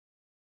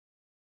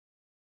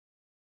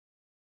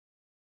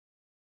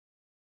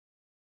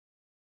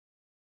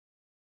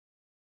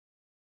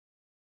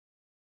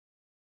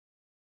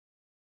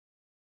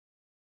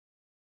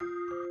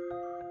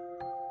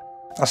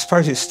I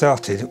suppose it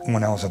started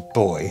when I was a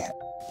boy,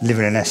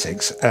 living in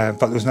Essex, but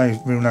there was no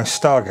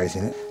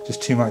stargazing,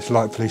 just too much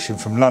light pollution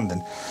from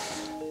London.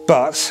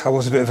 But I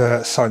was a bit of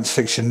a science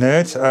fiction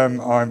nerd.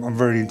 I'm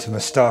really into my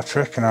Star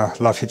Trek, and I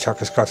love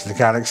Hitchhiker's Guide to the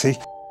Galaxy.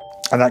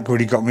 And that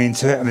really got me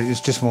into it, and it was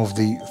just more of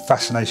the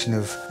fascination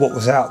of what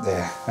was out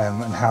there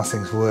and how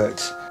things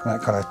worked. And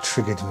that kind of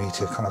triggered me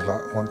to kind of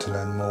like want to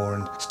learn more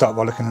and start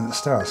by looking at the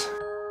stars.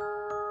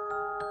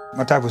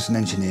 My dad was an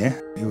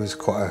engineer. He was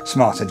quite a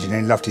smart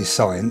engineer. He loved his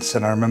science,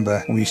 and I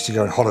remember when we used to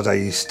go on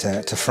holidays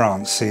to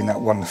France, seeing that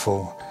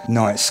wonderful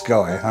night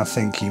sky. I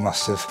think he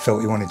must have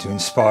felt he wanted to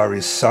inspire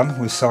his son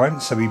with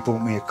science, so he bought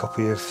me a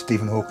copy of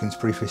Stephen Hawking's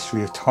Brief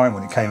History of Time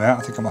when it came out.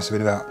 I think I must have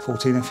been about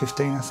 14 and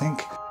 15, I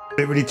think.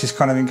 It really just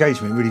kind of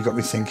engaged me, it really got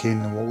me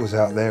thinking what was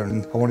out there,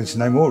 and I wanted to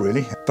know more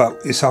really. But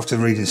it's after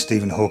reading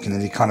Stephen Hawking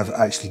that he kind of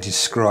actually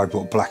described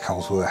what black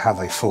holes were, how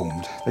they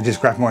formed. They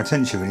just grabbed my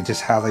attention really,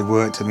 just how they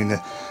worked. I mean,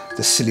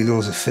 the silly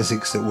laws of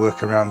physics that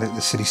work around it,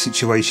 the silly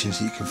situations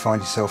that you can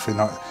find yourself in,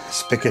 like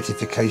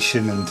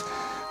spaghettification and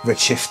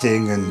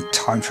redshifting and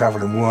time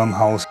travel and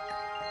wormholes.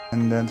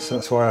 And so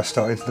that's why I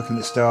started looking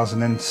at stars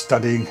and then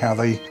studying how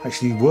they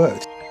actually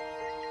worked.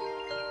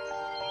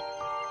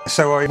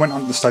 So I went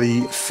on to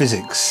study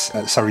physics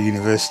at Surrey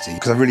University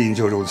because I really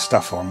enjoyed all the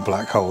stuff on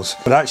black holes.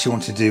 But I actually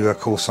wanted to do a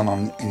course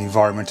on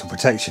environmental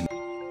protection.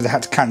 They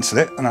had to cancel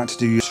it and I had to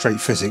do straight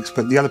physics,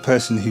 but the other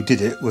person who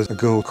did it was a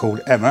girl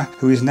called Emma,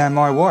 who is now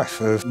my wife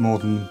of more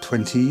than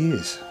 20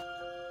 years.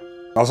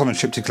 I was on a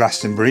trip to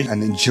Glastonbury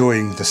and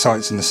enjoying the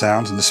sights and the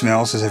sounds and the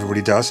smells, as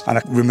everybody does, and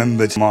I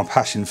remembered my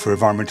passion for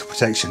environmental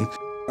protection.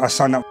 I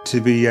signed up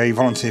to be a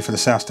volunteer for the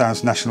South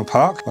Downs National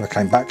Park when I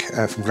came back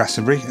from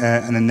Glastonbury,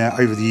 and then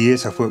over the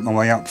years I've worked my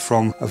way up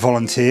from a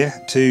volunteer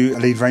to a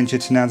lead ranger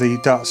to now the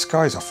Dark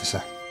Skies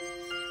officer.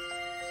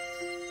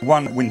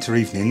 One winter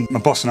evening, my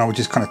boss and I were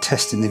just kind of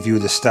testing the view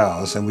of the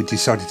stars, and we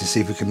decided to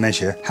see if we could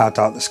measure how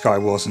dark the sky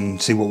was and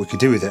see what we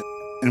could do with it.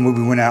 And when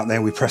we went out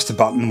there, we pressed a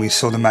button, we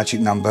saw the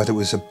magic number that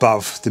was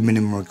above the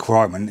minimum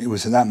requirement. It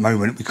was at that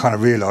moment we kind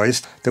of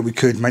realised that we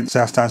could make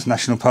South Downs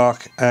National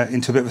Park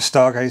into a bit of a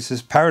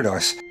stargazer's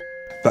paradise,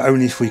 but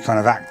only if we kind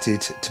of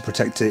acted to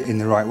protect it in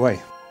the right way.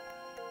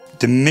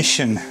 The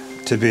mission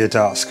to be a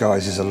Dark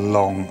Skies is a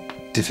long,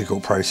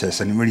 difficult process,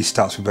 and it really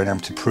starts with being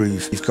able to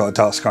prove you've got a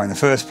dark sky in the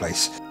first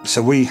place.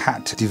 So we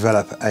had to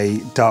develop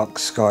a dark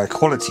sky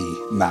quality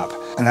map,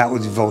 and that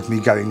would involve me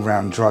going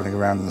around, driving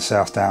around in the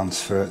South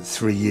Downs for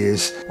 3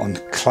 years on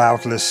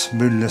cloudless,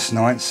 moonless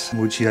nights,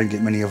 which you don't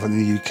get many of in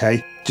the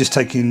UK, just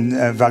taking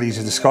values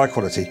of the sky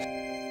quality.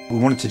 We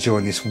wanted to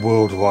join this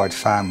worldwide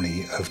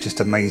family of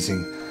just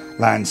amazing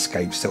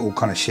landscapes that all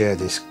kind of share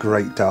this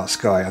great dark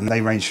sky, and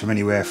they range from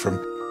anywhere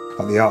from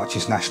like the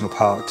Arches National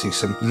Park to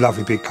some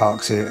lovely big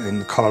parks here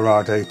in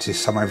Colorado to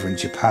some over in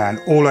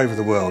Japan, all over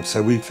the world.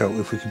 So we felt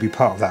if we could be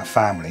part of that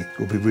family, it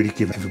would be really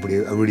giving everybody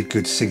a really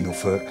good signal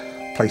for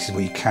places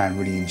where you can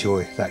really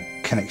enjoy that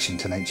connection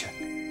to nature.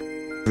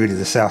 Really,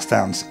 the South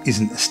Downs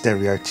isn't a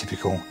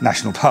stereotypical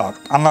national park.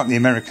 Unlike the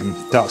American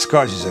Dark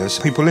Skies reserves,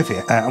 people live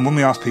here, and when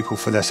we asked people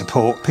for their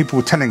support, people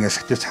were telling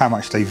us just how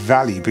much they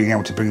value being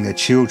able to bring their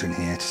children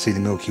here to see the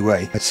Milky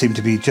Way. They seemed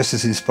to be just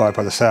as inspired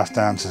by the South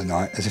Downs at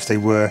night as if they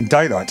were in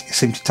daylight. It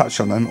seemed to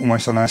touch on them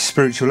almost on a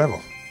spiritual level.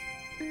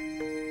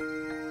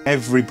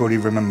 Everybody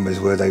remembers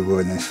where they were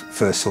when they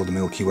first saw the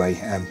Milky Way.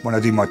 When I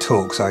do my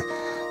talks, I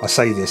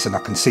say this and I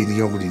can see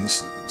the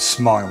audience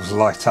smiles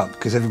light up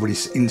because everybody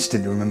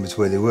instantly remembers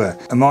where they were.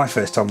 And my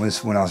first time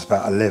was when I was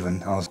about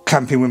 11. I was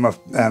camping with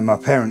my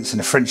parents in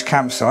a French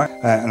campsite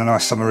on a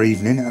nice summer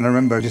evening, and I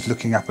remember just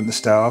looking up at the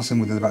stars,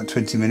 and within about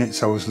 20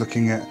 minutes I was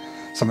looking at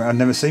something I'd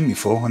never seen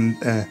before, and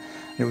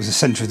it was the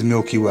centre of the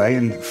Milky Way,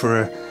 and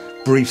for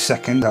a brief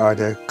second I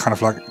had a kind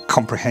of like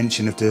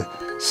comprehension of the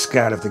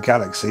scale of the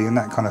galaxy, and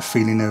that kind of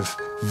feeling of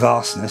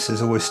vastness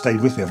has always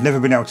stayed with me. I've never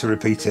been able to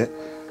repeat it.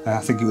 I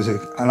think it was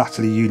an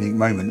utterly unique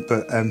moment,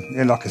 but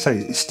yeah, like I say,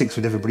 it sticks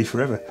with everybody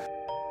forever.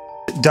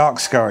 Dark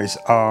skies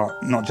are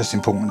not just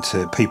important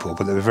to people,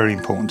 but they're very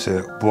important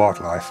to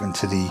wildlife and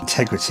to the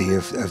integrity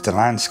of the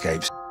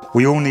landscapes.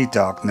 We all need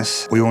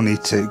darkness, we all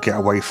need to get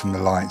away from the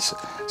lights.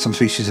 Some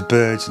species of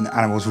birds and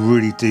animals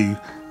really do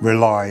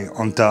rely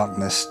on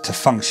darkness to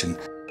function.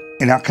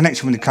 And our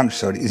connection with the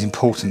countryside is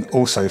important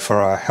also for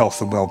our health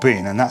and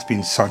well-being, and that's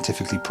been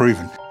scientifically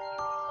proven.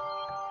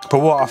 But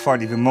what I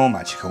find even more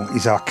magical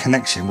is our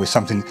connection with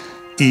something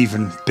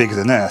even bigger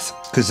than Earth,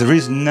 because there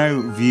is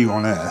no view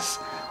on Earth,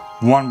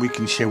 one we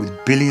can share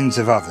with billions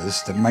of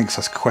others, that makes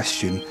us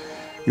question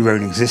your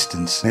own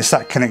existence. And it's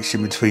that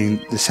connection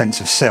between the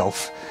sense of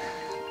self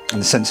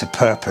and the sense of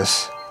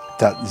purpose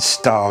that the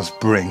stars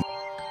bring.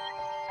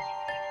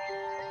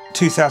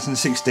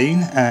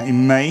 2016,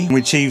 in May, we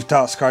achieved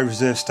Dark Sky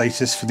Reserve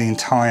status for the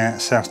entire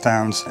South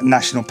Downs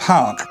National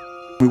Park.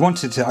 We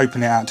wanted to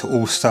open it out to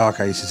all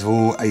stargazers of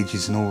all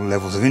ages and all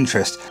levels of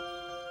interest.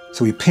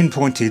 So we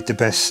pinpointed the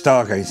best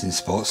stargazing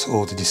spots,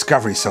 or the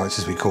discovery sites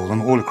as we call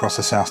them, all across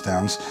the South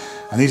Downs.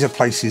 And these are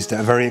places that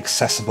are very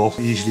accessible,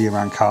 usually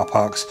around car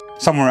parks.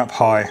 somewhere up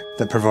high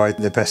that provide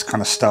the best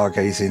kind of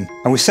stargazing.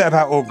 And we set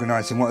about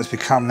organising what has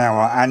become now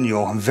our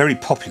annual and very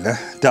popular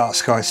Dark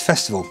Skies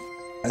Festival.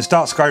 As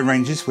Dark Sky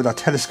Rangers, with our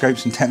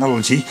telescopes and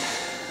technology,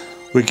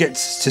 we get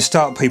to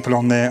start people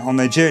on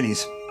their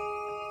journeys.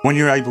 When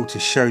you're able to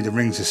show the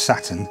rings of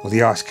Saturn or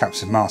the ice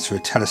caps of Mars through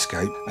a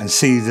telescope and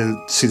see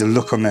the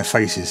look on their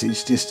faces,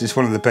 it's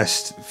one of the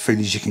best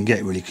feelings you can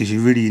get, really, because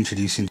you're really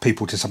introducing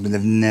people to something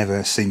they've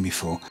never seen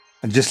before.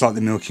 And just like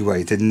the Milky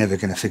Way, they're never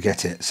going to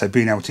forget it. So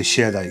being able to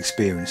share that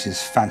experience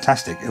is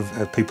fantastic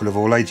of people of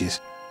all ages.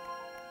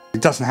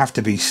 It doesn't have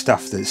to be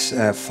stuff that's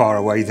far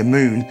away. The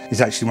moon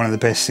is actually one of the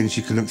best things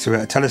you can look through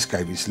at a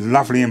telescope. It's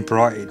lovely and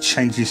bright, it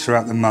changes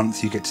throughout the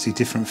month, you get to see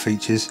different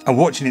features. And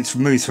watching it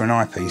move through an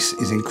eyepiece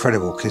is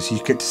incredible because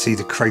you get to see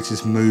the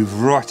craters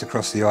move right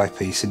across the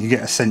eyepiece, and you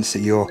get a sense that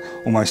you're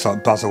almost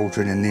like Buzz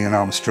Aldrin and Neil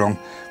Armstrong,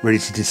 ready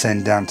to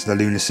descend down to the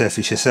lunar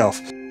surface yourself.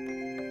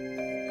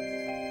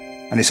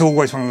 And it's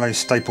always one of those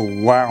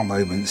staple wow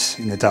moments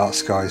in the Dark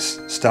Skies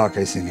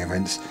stargazing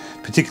events,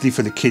 particularly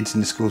for the kids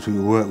in the schools we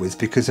work with,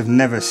 because they've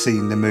never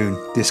seen the moon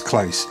this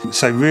close.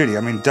 So really,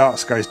 I mean, dark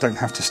skies don't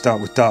have to start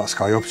with dark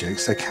sky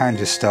objects, they can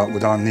just start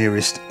with our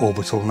nearest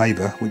orbital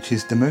neighbour, which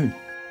is the moon.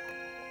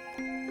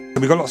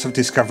 We've got lots of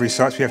discovery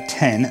sites. We have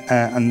 10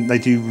 and they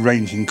do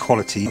range in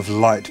quality of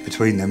light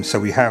between them. So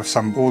we have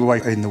some all the way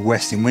in the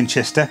west in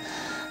Winchester,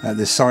 at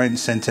the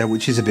Science Centre,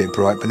 which is a bit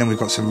bright, but then we've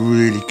got some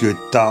really good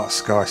dark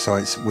sky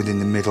sites within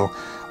the middle.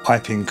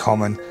 Iping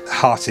Common,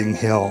 Harting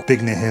Hill,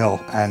 Bignor Hill,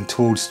 and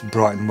towards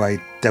Brighton Way,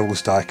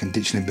 Devil's Dyke and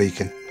Ditchling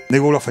Beacon. They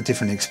all offer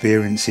different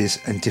experiences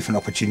and different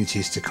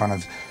opportunities to kind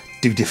of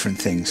do different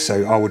things,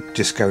 so I would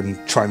just go and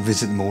try and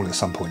visit them all at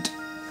some point.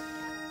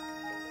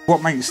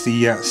 What makes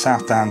the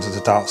South Downs of the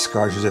Dark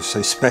Skies Reserve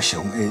so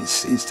special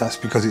that's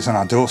because it's on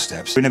our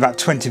doorsteps. In about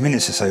 20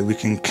 minutes or so we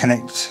can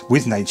connect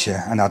with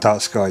nature and our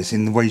dark skies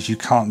in the ways you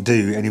can't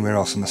do anywhere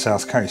else on the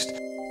south coast.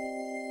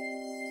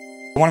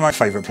 One of my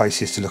favourite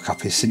places to look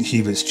up is St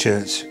Heberts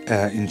Church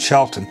in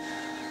Charlton.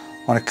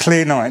 On a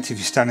clear night, if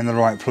you stand in the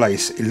right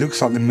place, it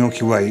looks like the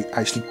Milky Way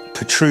actually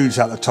protrudes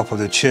out the top of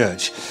the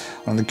church.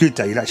 On a good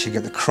day, you'll actually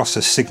get the cross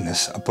of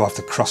Cygnus above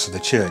the cross of the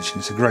church, and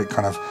it's a great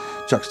kind of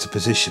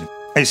juxtaposition.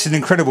 It's an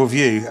incredible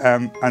view,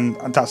 and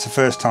that's the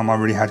first time I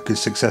really had good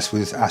success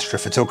with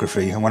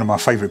astrophotography, and one of my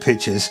favourite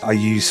pictures I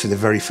used for the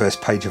very first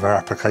page of our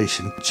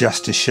application,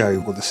 just to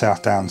show what the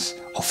South Downs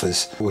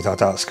offers with our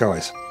dark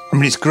skies. I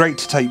mean, it's great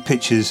to take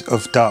pictures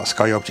of dark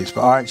sky objects,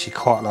 but I actually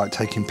quite like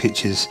taking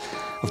pictures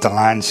of the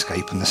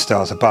landscape and the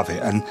stars above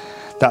it, and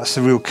that's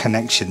the real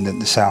connection that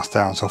the South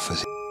Downs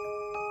offers.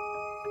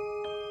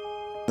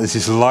 There's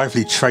this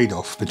lively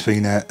trade-off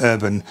between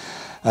urban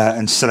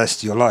and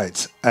celestial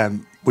light.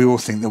 We all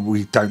think that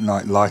we don't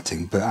like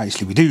lighting, but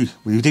actually we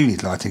do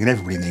need lighting, and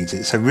everybody needs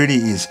it. So really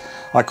it is,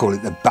 I call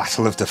it the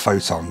battle of the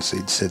photons.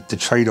 It's the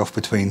trade-off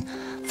between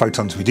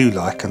photons we do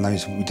like and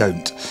those we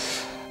don't.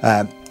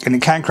 And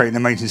it can create an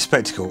amazing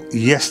spectacle.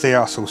 Yes, they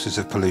are sources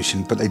of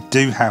pollution, but they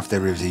do have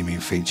their redeeming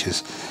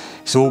features.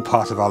 It's all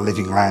part of our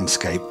living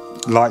landscape,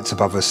 lights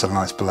above us and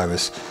lights below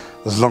us,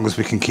 as long as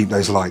we can keep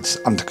those lights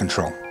under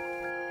control.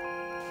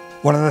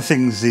 One of the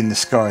things in the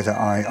sky that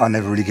I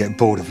never really get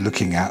bored of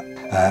looking at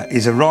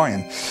is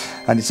Orion,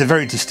 and it's a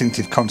very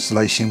distinctive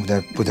constellation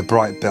with a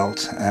bright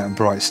belt and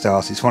bright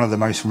stars. It's one of the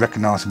most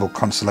recognisable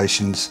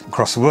constellations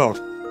across the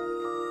world.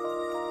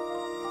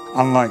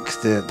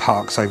 Unlike the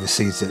parks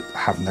overseas that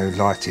have no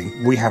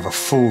lighting, we have a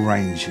full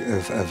range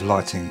of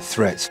lighting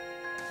threats.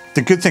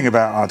 The good thing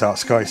about our dark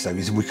skies though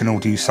is we can all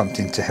do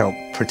something to help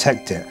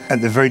protect it. At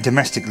the very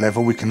domestic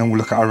level, we can all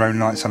look at our own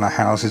lights on our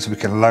houses, we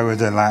can lower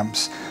the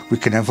lamps, we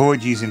can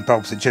avoid using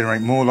bulbs that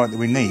generate more light than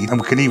we need,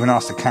 and we can even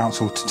ask the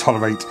council to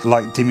tolerate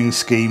light dimming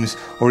schemes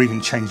or even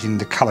changing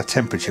the colour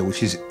temperature,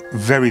 which is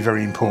very,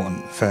 very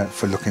important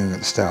for looking at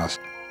the stars.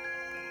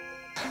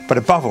 But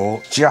above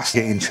all, just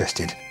get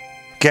interested.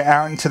 Get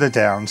out into the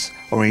downs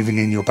or even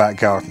in your back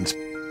gardens.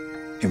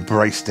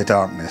 Embrace the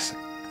darkness.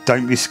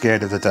 Don't be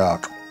scared of the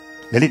dark.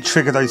 Let it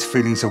trigger those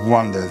feelings of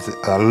wonder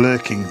that are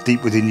lurking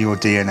deep within your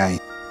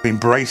DNA.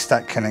 Embrace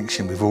that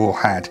connection we've all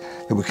had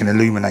that we can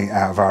illuminate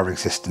out of our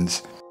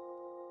existence.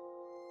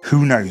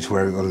 Who knows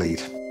where it will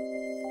lead?